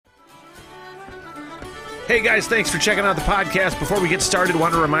Hey guys, thanks for checking out the podcast. Before we get started, I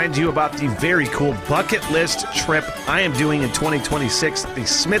want to remind you about the very cool bucket list trip I am doing in 2026, the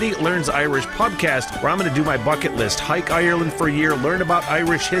Smitty Learns Irish podcast, where I'm going to do my bucket list, hike Ireland for a year, learn about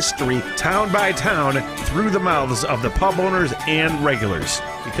Irish history, town by town, through the mouths of the pub owners and regulars.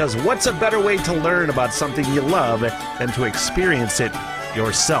 Because what's a better way to learn about something you love than to experience it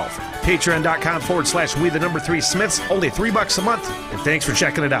yourself? Patreon.com/we3smiths, only $3 a month, and thanks for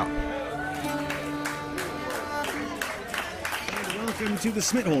checking it out. Welcome to the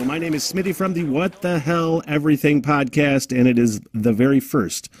Smith Hole. My name is Smitty from the What the Hell Everything podcast, and it is the very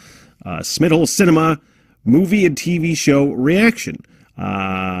first Smith Hole Cinema movie and TV show reaction.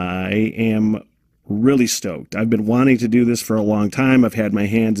 I am really stoked. I've been wanting to do this for a long time. I've had my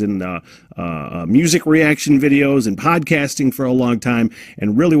hands in music reaction videos and podcasting for a long time,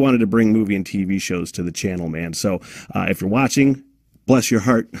 and really wanted to bring movie and TV shows to the channel, man. So if you're watching, bless your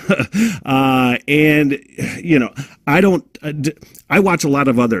heart. And, you know, I watch a lot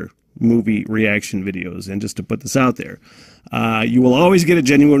of other movie reaction videos, and just to put this out there, you will always get a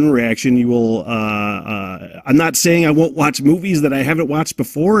genuine reaction. You will, I'm not saying I won't watch movies that I haven't watched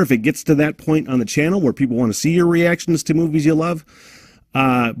before if it gets to that point on the channel where people want to see your reactions to movies you love.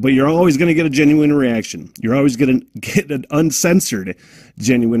 But you're always going to get a genuine reaction. You're always going to get an uncensored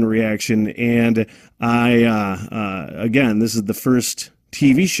genuine reaction. And again, this is the first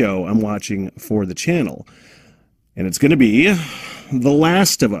TV show I'm watching for the channel. And it's going to be The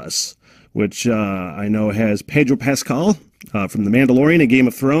Last of Us, which I know has Pedro Pascal from The Mandalorian and Game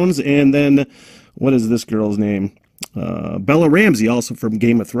of Thrones. And then, what is this girl's name? Bella Ramsey, also from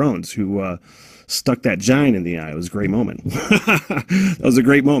Game of Thrones, who stuck that giant in the eye. It was a great moment. That was a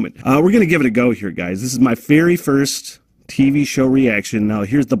great moment. We're going to give it a go here, guys. This is my very first TV show reaction. Now,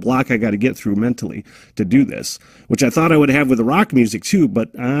 here's the block I got to get through mentally to do this, which I thought I would have with the rock music too, but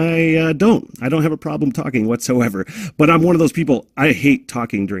I don't. I don't have a problem talking whatsoever. But I'm one of those people, I hate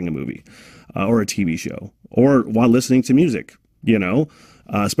talking during a movie or a TV show or while listening to music, you know,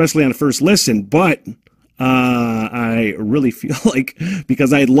 especially on a first listen. But I really feel like,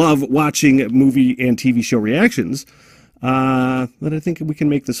 because I love watching movie and TV show reactions, that I think we can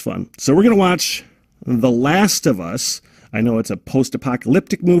make this fun. So we're going to watch The Last of Us. I know it's a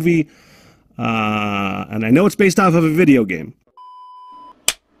post-apocalyptic movie, and I know it's based off of a video game.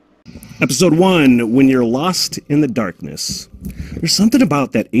 Episode 1, When You're Lost in the Darkness. There's something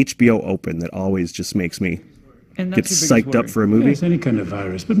about that HBO Open that always just makes me get psyched up for a movie. Yes, any kind of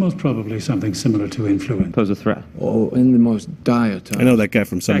virus, but most probably something similar to influenza. Pose a threat. Oh, in the most dire terms. I know that guy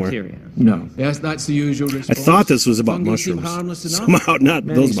from somewhere. Bacteria. No. Yes, that's the usual response. I thought this was about Fungi seem mushrooms. harmless enough. Somehow not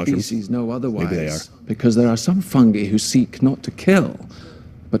Many those mushrooms. species know otherwise. Maybe they are. Because there are some fungi who seek not to kill,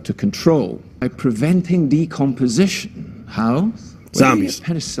 but to control by preventing decomposition. How? Zombies. Where do you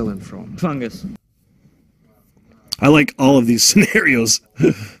get penicillin from? Fungus. I like all of these scenarios.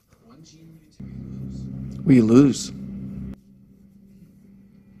 We lose.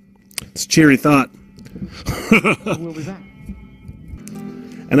 It's a cheery thought. We'll be back.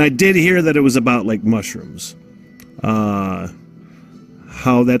 And I did hear that it was about, like, mushrooms. How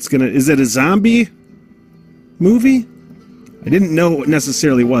that's gonna... Is it a zombie movie? I didn't know what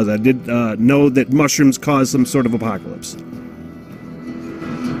necessarily was. I did know that mushrooms cause some sort of apocalypse.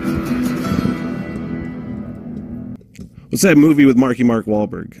 What's that movie with Mark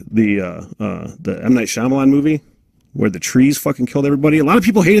Wahlberg? The M. Night Shyamalan movie? Where the trees fucking killed everybody? A lot of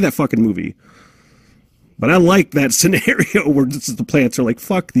people hated that fucking movie. But I like that scenario where just the plants are like,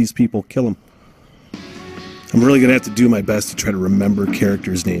 fuck these people, kill them. I'm really going to have to do my best to try to remember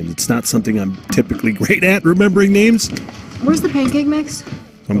characters' names. It's not something I'm typically great at, remembering names. Where's the pancake mix?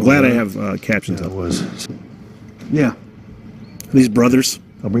 I'm glad I have captions up. Yeah, These brothers.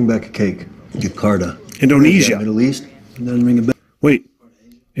 I'll bring back a cake. Jakarta. Indonesia. Middle East? Doesn't ring a bell. Wait,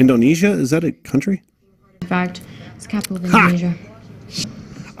 Indonesia? Is that a country? In fact, it's the capital of Indonesia.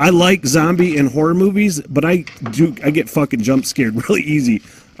 I like zombie and horror movies, but I get fucking jump scared really easy.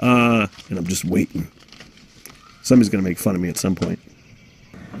 And I'm just waiting. Somebody's gonna make fun of me at some point.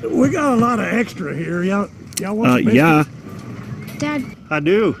 We got a lot of extra here. Y'all want some yeah. Dad, I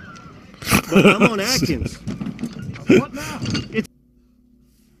do. But I'm on Atkins. What now? It's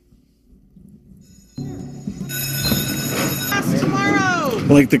tomorrow.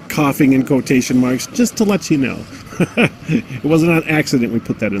 I like the coughing in quotation marks, just to let you know. It wasn't on accident we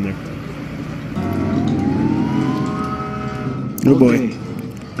put that in there. Oh boy.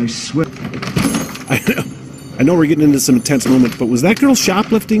 I swear. I know we're getting into some intense moments, but was that girl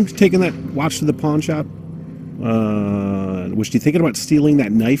shoplifting, taking that watch to the pawn shop? Was she thinking about stealing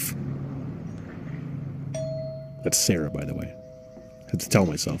that knife? That's Sarah, by the way. I had to tell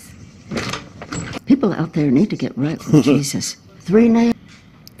myself. People out there need to get right with Jesus. 3 nails.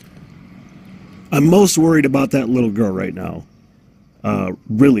 I'm most worried about that little girl right now.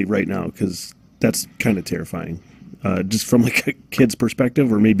 Really right now, because that's kind of terrifying. Just from like a kid's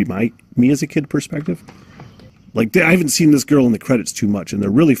perspective, or maybe me as a kid perspective. Like, I haven't seen this girl in the credits too much, and they're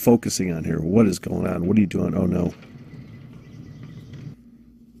really focusing on her. What is going on? What are you doing? Oh, no.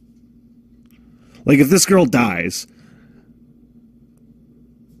 Like, if this girl dies,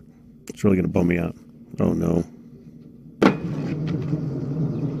 it's really going to bum me out. Oh, no.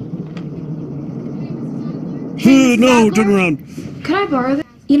 Hey, No, Mrs. turn Adler? around. Could I borrow that?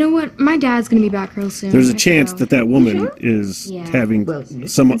 You know what? My dad's gonna be back real soon. There's a I should chance go. that woman You sure? is Yeah. having Well,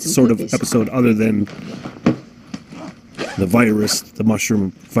 some some sort of cookies. episode other than the virus, the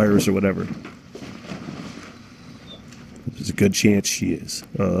mushroom virus or whatever. There's a good chance she is.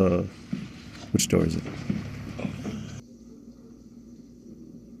 Which door is it?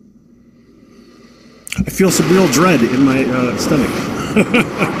 I feel some real dread in my stomach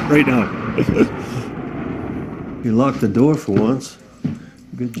right now. You locked the door for once.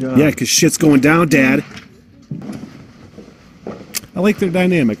 Good job. Yeah, because shit's going down, Dad. I like their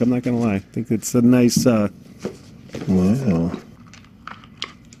dynamic, I'm not going to lie. I think it's a nice... Wow.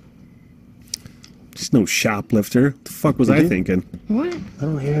 She's no shoplifter. What the fuck was I thinking? What? I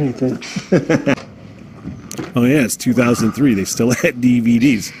don't hear anything. Oh yeah, it's 2003. They still had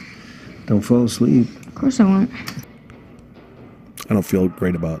DVDs. Don't fall asleep. Of course I won't. I don't feel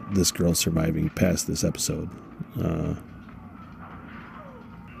great about this girl surviving past this episode. God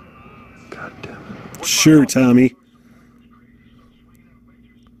damn it. Sure, Tommy.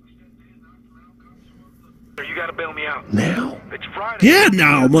 You gotta bail me out. Now? It's Friday. Yeah,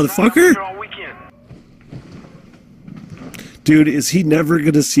 now, motherfucker. All weekend. Dude, is he never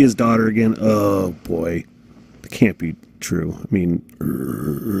gonna see his daughter again? Oh boy, that can't be true. I mean,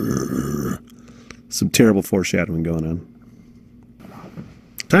 some terrible foreshadowing going on.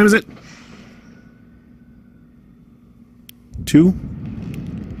 Time is it? 2?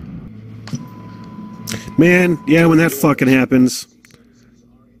 Man, yeah, when that fucking happens.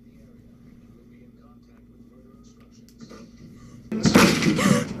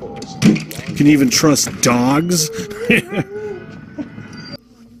 Can you even trust dogs?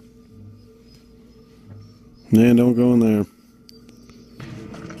 Man, don't go in there.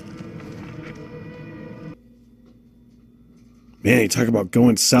 Man, you talk about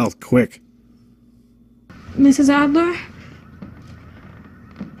going south quick. Mrs. Adler?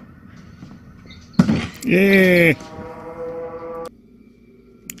 Yeah.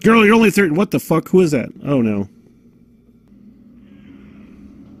 Girl, you're only 30. What the fuck? Who is that? Oh, no.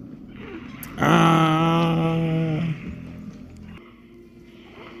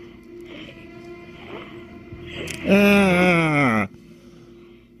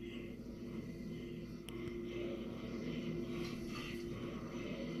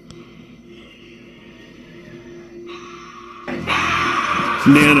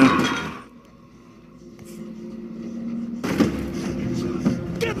 Nana.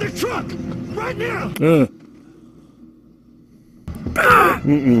 Get in the truck! Right now!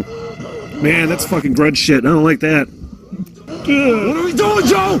 Man, that's fucking grudge shit. I don't like that. What are we doing,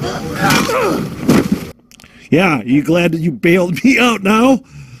 Joe? Yeah, you glad that you bailed me out now?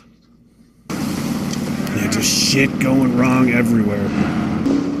 Yeah, just shit going wrong everywhere.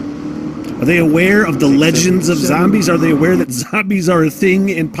 Are they aware of the legends of zombies? Are they aware that zombies are a thing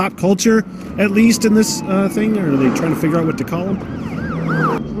in pop culture, at least in this thing? Or are they trying to figure out what to call them?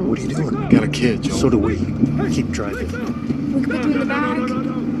 What are you doing? Got a kid, Joe. So do we. Keep driving. We could put you in the back.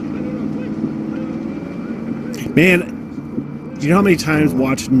 Man, do you know how many times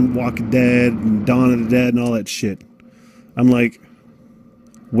watching Walking Dead and Dawn of the Dead and all that shit, I'm like,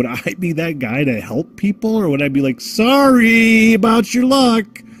 would I be that guy to help people? Or would I be like, sorry about your luck?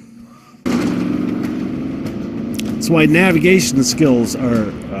 That's why navigation skills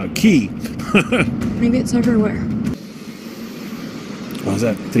are key. Maybe it's everywhere. Oh, is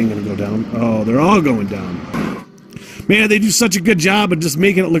that thing gonna go down? Oh, they're all going down. Man, they do such a good job of just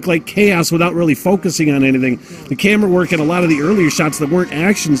making it look like chaos without really focusing on anything. The camera work in a lot of the earlier shots that weren't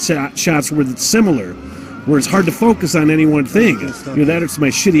action shots were similar, where it's hard to focus on any one thing. You know, that it's my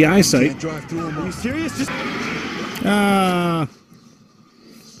shitty eyesight. Are you serious? Just...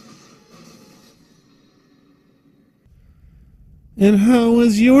 And how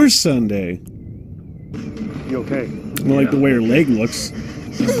was your Sunday? You okay? I don't like the way her leg looks.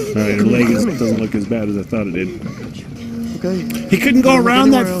 Alright, her leg doesn't look as bad as I thought it did. Okay. He couldn't go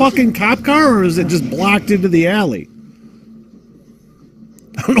around that Anywhere else? fucking cop car, or is it just blocked into the alley?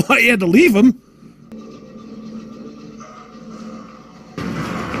 I don't know why you had to leave him.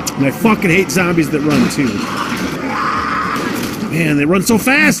 And I fucking hate zombies that run, too. Man, they run so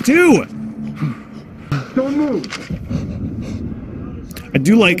fast, too! Don't move. I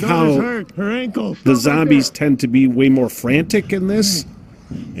do like how Her ankle. the zombies tend to be way more frantic in this,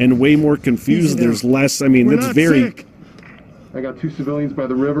 and way more confused. There's less, I mean, We're it's not very, sick. I got 2 civilians by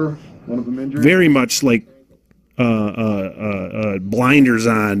the river, one of them injured. very much like blinders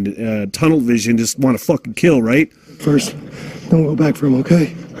on, tunnel vision, just want to fucking kill, right? First, don't go back for him,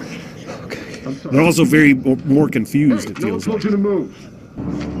 okay? Okay. They're also very more confused, it No one feels told like. you to move.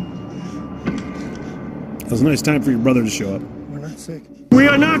 It was a nice time for your brother to show up. We're not sick. We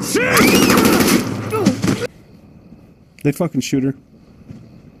are not sick. They fucking shoot her.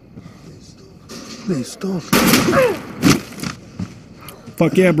 Please, don't.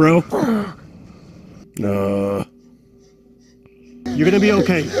 Fuck yeah, bro. You're gonna be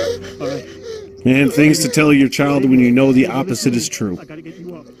okay. All right. Man, things to tell your child when you know the opposite is true. I gotta get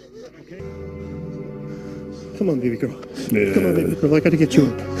you up. Okay. Come on, baby girl. Come on, baby girl. I gotta get you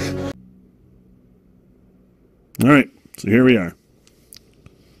up. All right, so here we are.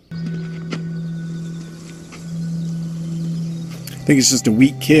 I think it's just a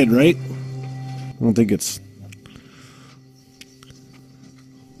weak kid, right? I don't think it's...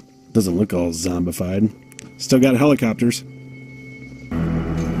 Doesn't look all zombified. Still got helicopters.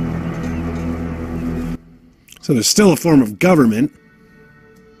 So there's still a form of government.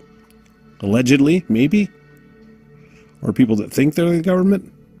 Allegedly, maybe? Or people that think they're the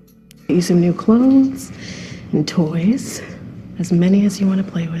government? Get you some new clothes and toys. As many as you want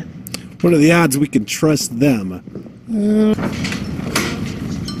to play with. What are the odds we can trust them?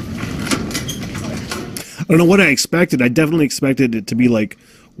 I don't know what I expected. I definitely expected it to be like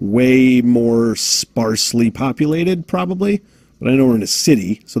way more sparsely populated, probably. But I know we're in a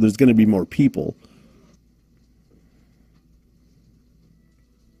city, so there's going to be more people.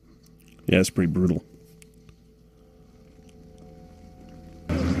 Yeah, it's pretty brutal.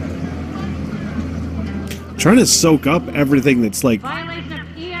 Trying to soak up everything that's like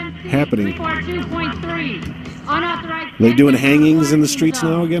happening. They doing hangings in the streets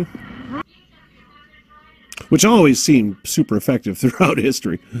now again? Which always seemed super effective throughout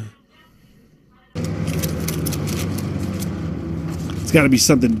history. It's got to be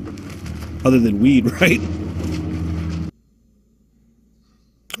something other than weed, right?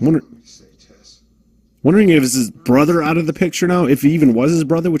 Wondering if it's his brother out of the picture now, if he even was his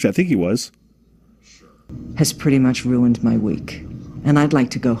brother, which I think he was. Has pretty much ruined my week. And I'd like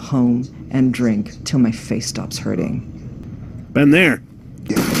to go home and drink till my face stops hurting. Been there.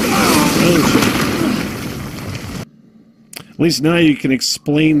 Oh, at least now you can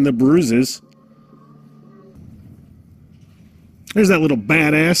explain the bruises. There's that little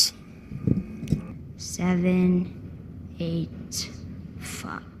badass. 7, 8,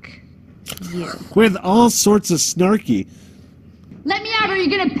 fuck you. With all sorts of snarky. Let me out or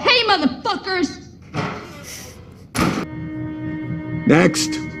you're gonna pay, motherfuckers!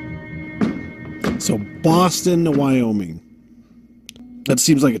 Next. So Boston to Wyoming. That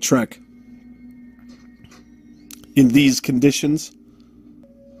seems like a trek. In these conditions.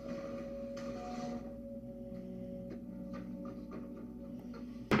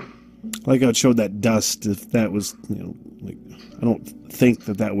 Like how it showed that dust, if that was, you know, like, I don't think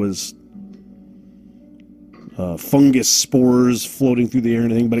that that was fungus spores floating through the air or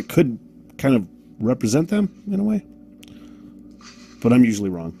anything, but it could kind of represent them in a way. But I'm usually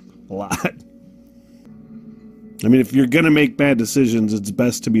wrong. A lot. I mean, if you're going to make bad decisions, it's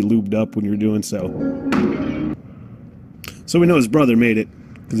best to be lubed up when you're doing so. So we know his brother made it,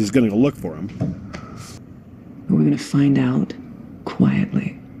 because he's going to go look for him. But we're going to find out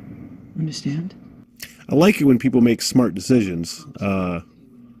quietly. Understand? I like it when people make smart decisions. On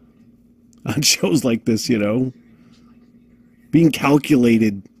shows like this, you know. Being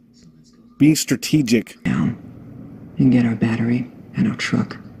calculated. Being strategic. Down. And get our battery and our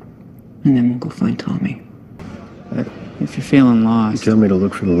truck. And then we'll go find Tommy. But if you're feeling lost... You tell me to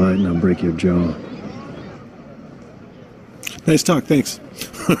look for the light and I'll break your jaw. Nice talk, thanks.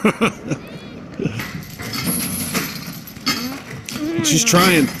 She's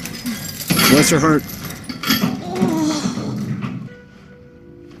trying. Bless her heart.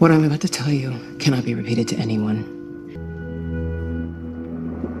 What I'm about to tell you cannot be repeated to anyone.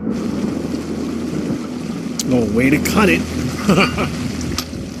 Oh, way to cut it.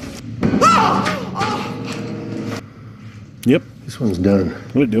 Yep. This one's done.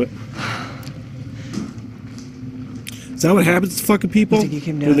 Would do it. Is that what happens to fucking people? You think he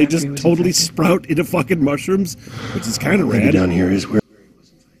came down Where they after just he was totally infected? sprout into fucking mushrooms? Which is kind of Maybe rad. down here is where...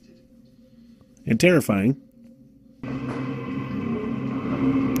 And terrifying.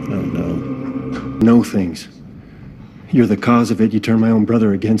 Oh, Know things. You're the cause of it. You turned my own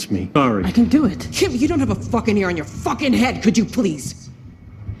brother against me. Sorry. I can do it. Kim, you don't have a fucking ear on your fucking head, could you please?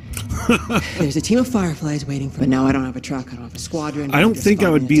 There's a team of fireflies waiting for me. But now I don't have a truck, I don't have a squadron. I don't think I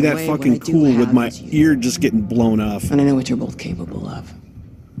would be that fucking cool with my ear just getting blown off. And I know what you're both capable of.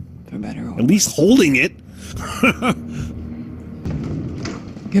 For better or worse. At least holding it.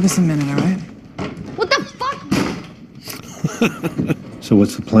 Give us a minute, all right? What the fuck? So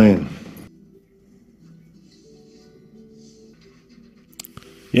what's the plan?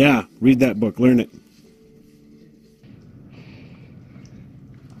 Yeah, read that book, learn it.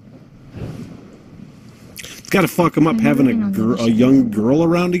 It's got to fuck him up having a young girl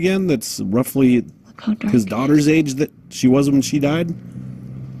around again that's roughly his daughter's age that she was when she died.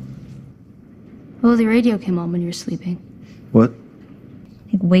 Oh, the radio came on when you were sleeping. What?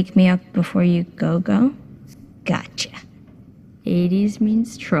 Like, wake me up before you go? Gotcha. 80s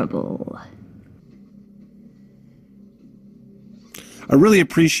means trouble. I really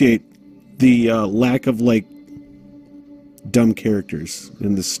appreciate the lack of, like, dumb characters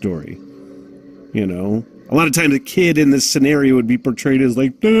in this story. You know? A lot of times a kid in this scenario would be portrayed as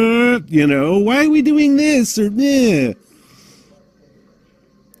like, you know, why are we doing this? Or,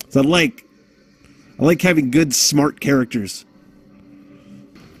 So I like having good, smart characters.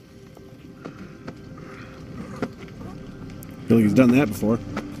 I feel like he's done that before.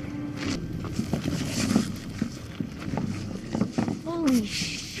 Holy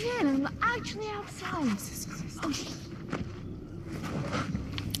shit, I'm actually outside.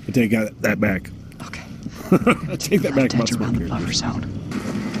 I take that back. Okay. I take that back. Attach around the buffer zone.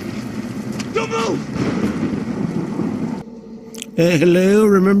 Don't move! Hello,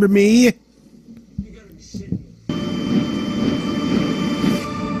 remember me?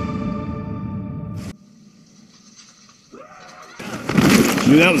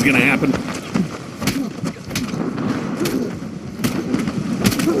 Knew that was gonna happen.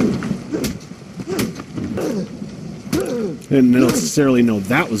 Didn't necessarily know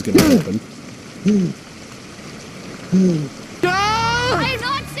that was gonna happen. I'm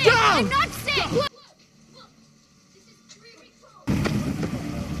not sick! I'm not sick!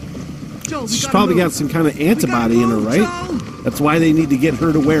 She's probably got some kind of antibody in her, right? That's why they need to get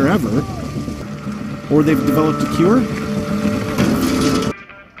her to wherever. Or they've developed a cure?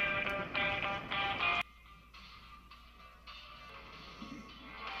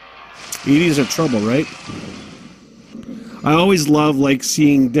 Edie's in trouble, right? I always love, like,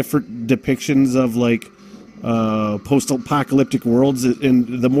 seeing different depictions of, like, post-apocalyptic worlds,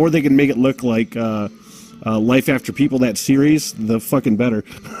 and the more they can make it look like Life After People, that series, the fucking better.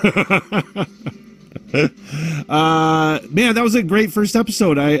 Man, that was a great first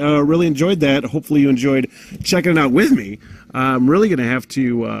episode. I really enjoyed that. Hopefully you enjoyed checking it out with me. I'm really going to have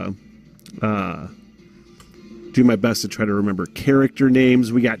to do my best to try to remember character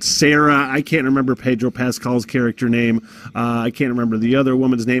names. We got Sarah. I can't remember Pedro Pascal's character name. I can't remember the other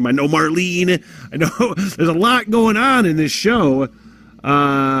woman's name. I know Marlene. I know there's a lot going on in this show.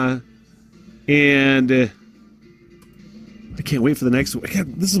 And I can't wait for the next one.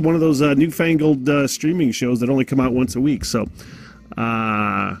 This is one of those newfangled streaming shows that only come out once a week. So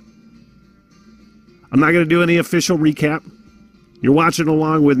I'm not going to do any official recap. You're watching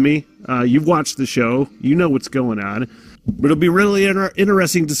along with me. You've watched the show. You know what's going on. But it'll be really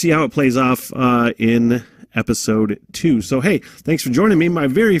interesting to see how it plays off in episode 2. So, hey, thanks for joining me. My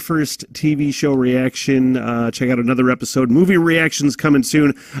very first TV show reaction. Check out another episode. Movie reactions coming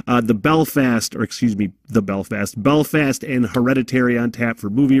soon. Belfast and Hereditary on tap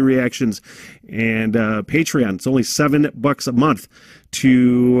for movie reactions. And Patreon. It's only $7 a month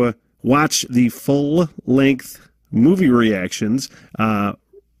to watch the full-length movie reactions,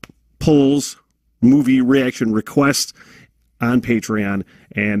 polls, movie reaction requests on Patreon,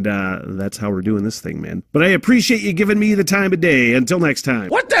 and that's how we're doing this thing, man. But I appreciate you giving me the time of day. Until next time.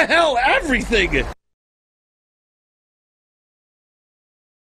 What the hell? Everything!